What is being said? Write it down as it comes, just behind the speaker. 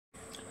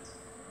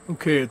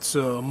Okay, it's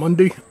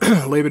Monday,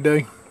 Labor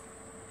Day.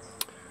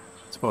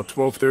 It's about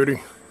 12:30.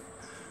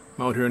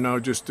 I'm out here now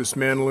just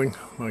dismantling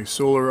my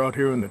solar out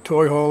here in the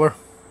toy hauler.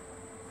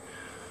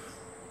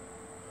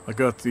 I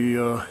got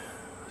the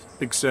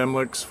big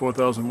Samlex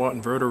 4,000 watt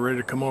inverter ready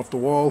to come off the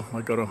wall. I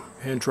got a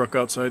hand truck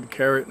outside to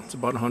carry it. It's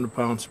about 100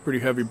 pounds, pretty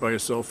heavy by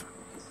itself.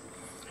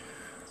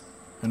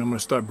 And I'm going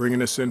to start bringing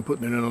this in,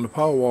 putting it in on the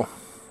power wall.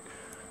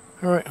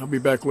 Alright, I'll be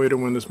back later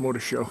when this motor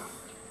show.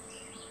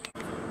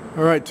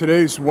 Alright,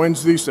 today's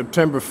Wednesday,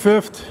 September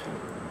 5th.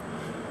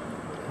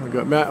 I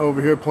got Matt over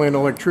here playing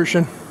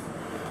electrician.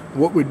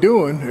 What we're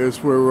doing is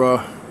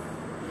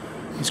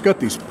he's got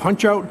these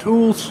punch out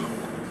tools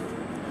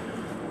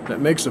that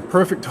makes a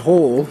perfect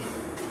hole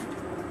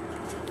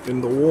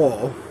in the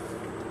wall.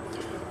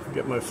 I'll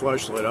get my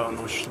flashlight out and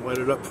I'll light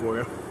it up for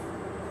you.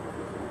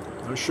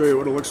 I'll show you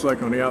what it looks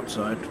like on the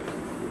outside.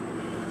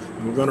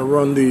 We're going to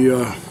run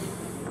the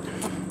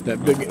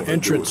that big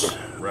entrance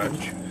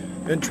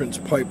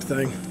pipe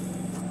thing.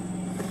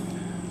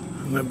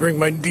 I'm going to bring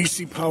my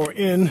DC power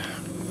in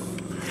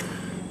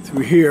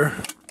through here.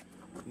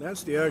 And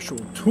that's the actual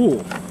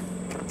tool.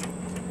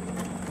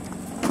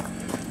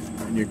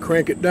 And you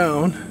crank it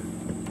down.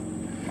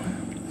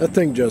 That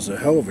thing does a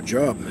hell of a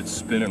job. It's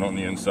spinning on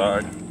the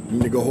inside. You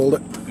need to go hold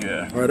it?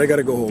 Yeah. Alright, I got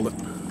to go hold it.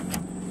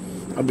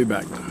 I'll be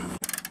back.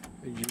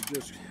 And you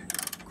just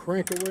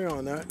crank away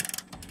on that.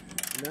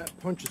 And that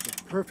punches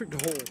a perfect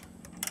hole.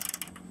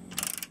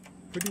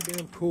 Pretty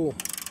damn cool.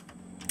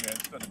 Yeah,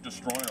 instead of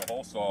destroying a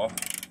hole saw.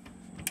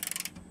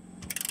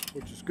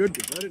 Which is good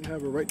because I didn't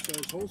have a right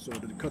size hole saw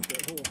to cut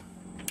that hole.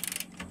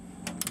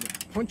 And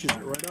it punches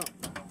it right out.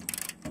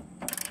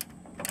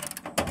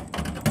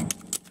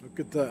 Look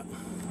at that.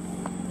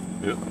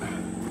 Yep.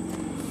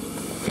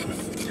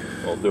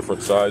 All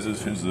different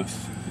sizes. Here's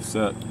this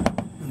set.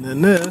 And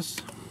then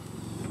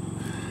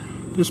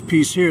this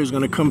piece here is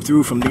going to come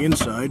through from the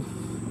inside.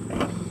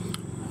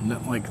 And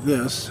that like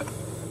this.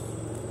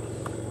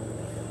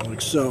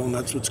 Like so, and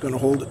that's what's going to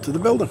hold it to the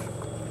building.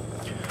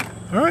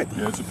 Alright.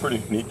 Yeah, it's a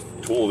pretty neat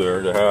tool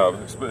there to have.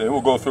 It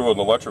will go through an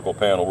electrical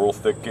panel, real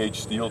thick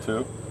gauge steel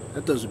too.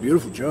 That does a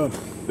beautiful job.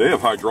 They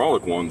have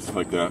hydraulic ones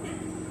like that.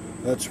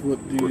 That's what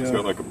It's got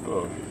the like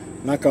a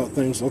knockout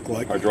things look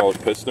like.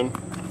 hydraulic piston.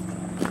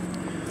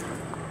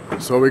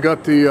 So we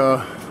got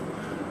the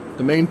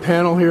main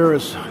panel here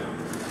is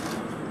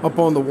up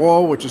on the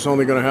wall, which is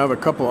only going to have a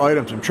couple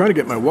items. I'm trying to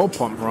get my well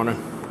pump running.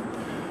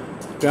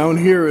 Down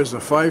here is a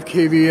 5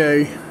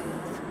 kVA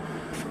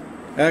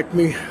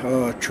Acme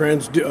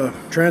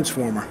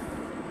transformer.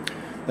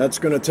 That's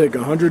going to take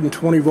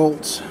 120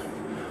 volts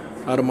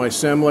out of my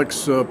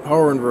Samlex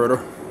power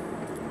inverter.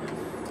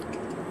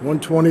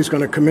 120 is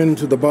going to come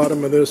into the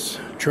bottom of this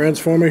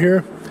transformer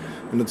here,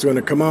 and it's going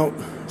to come out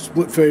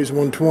split phase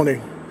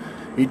 120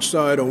 each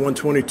side on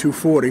 120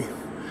 240,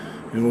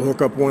 and we'll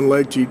hook up one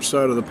leg to each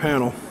side of the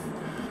panel,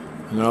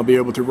 and I'll be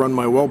able to run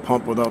my well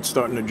pump without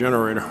starting a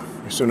generator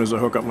as soon as I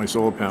hook up my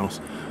solar panels.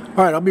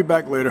 Alright, I'll be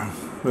back later.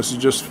 This is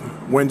just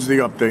Wednesday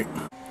update.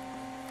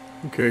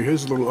 Okay,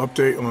 here's a little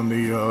update on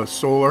the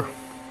solar.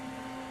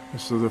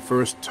 This is the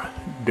first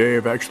day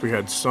I've actually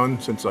had sun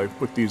since I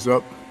put these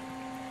up.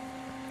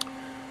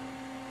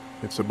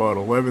 It's about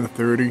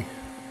 11:30.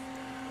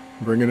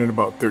 Bringing in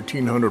about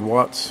 1,300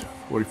 watts,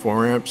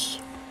 44 amps.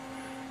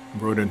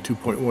 Brought in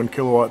 2.1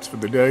 kilowatts for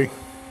the day.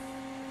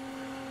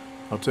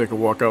 I'll take a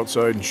walk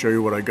outside and show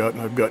you what I got.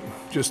 And I've got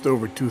just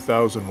over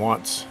 2,000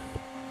 watts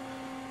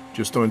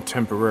just on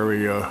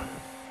temporary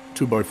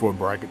 2x4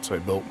 brackets I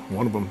built.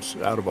 One of them's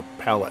out of a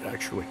pallet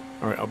actually.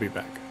 Alright, I'll be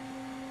back.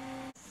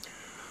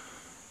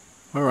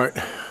 Alright,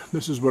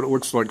 this is what it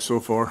looks like so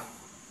far.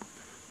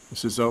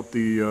 This is out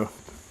the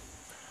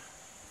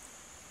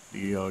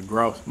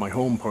grouse, my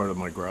home part of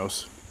my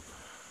grouse.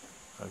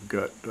 I've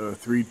got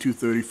 3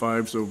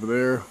 235s over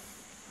there,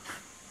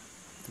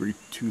 3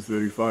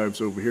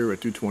 235s over here, at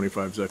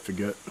 225s I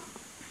forget,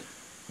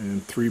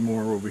 and 3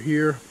 more over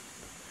here.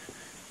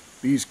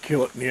 These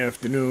kill it in the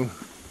afternoon.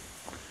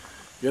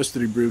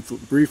 Yesterday,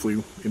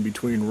 briefly, in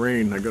between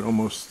rain, I got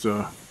almost,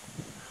 it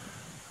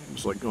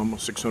was like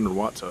almost 600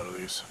 watts out of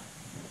these.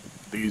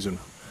 These and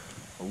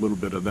a little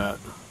bit of that.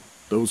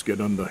 Those get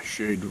under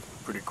shade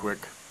pretty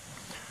quick.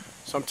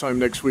 Sometime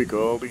next week,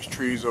 all these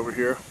trees over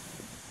here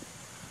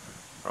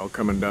are all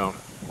coming down.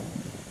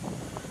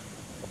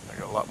 I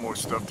got a lot more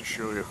stuff to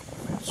show you.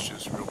 It's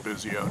just real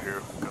busy out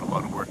here. Got a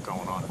lot of work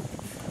going on.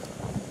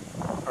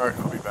 Alright,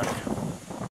 I'll be back.